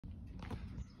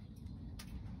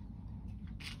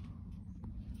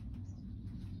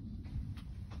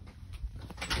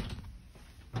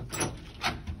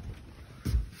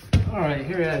All right,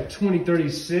 here at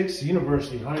 2036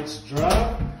 University Heights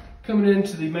Drive. Coming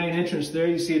into the main entrance there,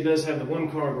 you see it does have the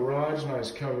one-car garage, nice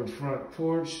covered front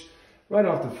porch. Right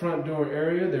off the front door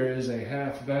area, there is a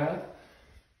half bath,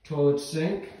 toilet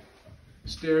sink,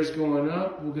 stairs going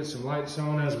up. We'll get some lights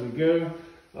on as we go.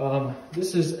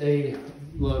 This is a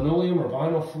linoleum or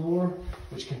vinyl floor,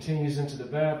 which continues into the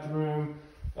bathroom.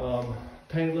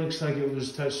 Paint looks like it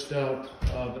was touched up,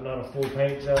 but not a full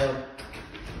paint job.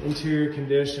 Interior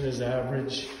condition is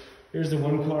average. Here's the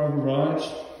one-car garage.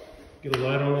 Get a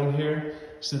light on in here.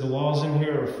 So the walls in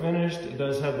here are finished. It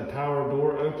does have the power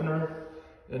door opener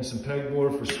and some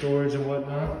pegboard for storage and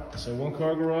whatnot. So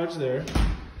one-car garage there.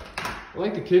 I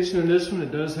like the kitchen in this one.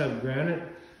 It does have granite.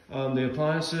 The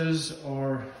appliances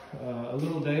are a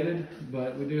little dated,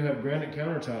 but we do have granite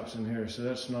countertops in here, so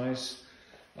that's nice.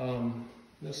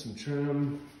 There's some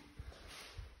trim,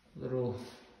 little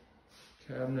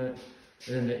cabinet.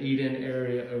 And the eat-in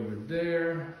area over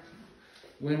there,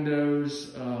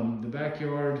 windows, the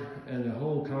backyard and the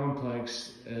whole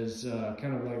complex is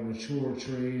kind of like mature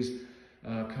trees,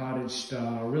 cottage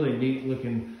style, really neat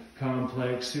looking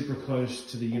complex, super close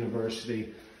to the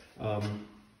university.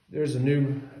 There's a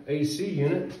new AC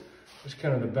unit, it's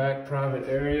kind of the back private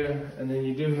area, and then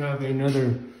you do have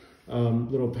another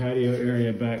little patio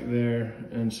area back there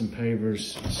and some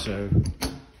pavers, so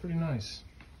pretty nice.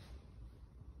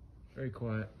 Very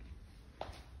quiet.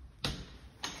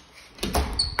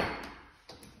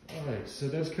 All right, so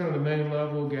that's kind of the main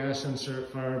level, gas insert,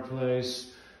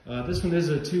 fireplace. This one is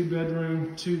a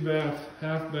 2-bedroom, 2-bath,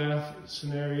 half bath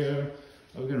scenario.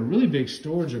 We've got a really big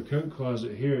storage or coat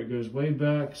closet here. It goes way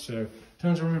back, so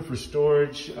tons of room for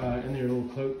storage in your little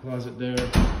coat closet there.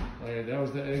 That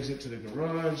was the exit to the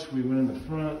garage. We went in the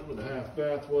front where the half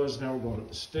bath was. Now we're going up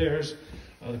the stairs.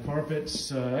 The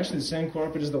carpet's actually the same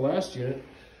carpet as the last unit.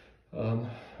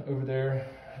 Over there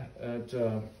at,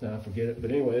 I forget it, but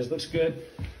anyways, looks good.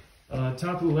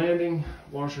 Top of the landing,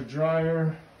 washer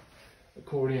dryer,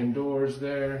 accordion doors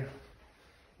there.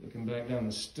 Looking back down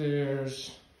the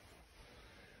stairs.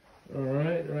 All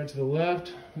right, right to the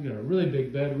left, we got a really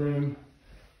big bedroom.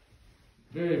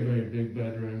 Very, very big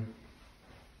bedroom.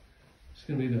 It's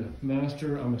gonna be the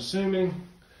master, I'm assuming.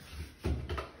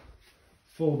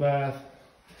 Full bath,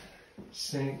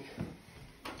 sink,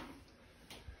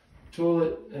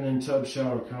 toilet, and then tub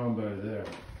shower combo there.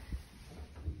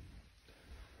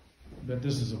 But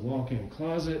this is a walk-in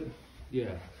closet.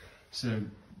 Yeah, so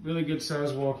really good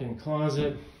size walk-in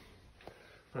closet.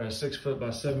 Probably 6 foot by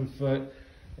 7 foot.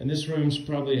 And this room's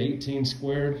probably 18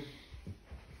 squared.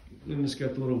 And it's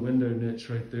got the little window niche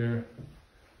right there.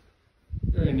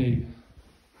 Very neat.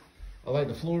 I like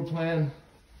the floor plan.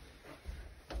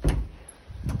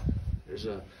 There's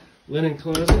a linen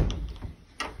closet.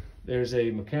 There's a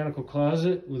mechanical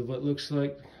closet with what looks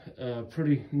like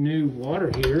pretty new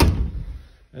water heater.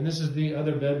 And this is the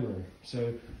other bedroom.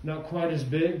 So not quite as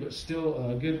big, but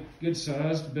still a good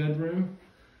sized bedroom.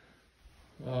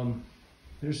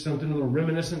 There's something a little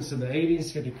reminiscent of the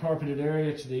 80s. Got the carpeted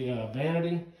area to the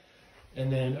vanity.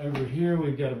 And then over here,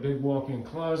 we've got a big walk-in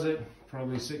closet,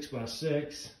 probably 6 by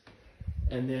 6.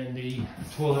 And then the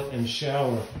toilet and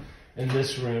shower in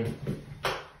this room.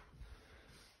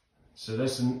 So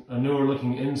that's a newer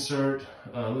looking insert.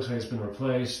 Looks like it's been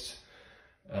replaced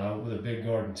with a big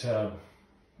garden tub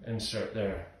insert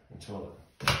there, the toilet.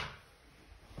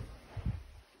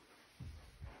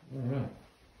 All right.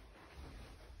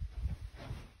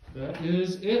 That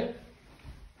is it.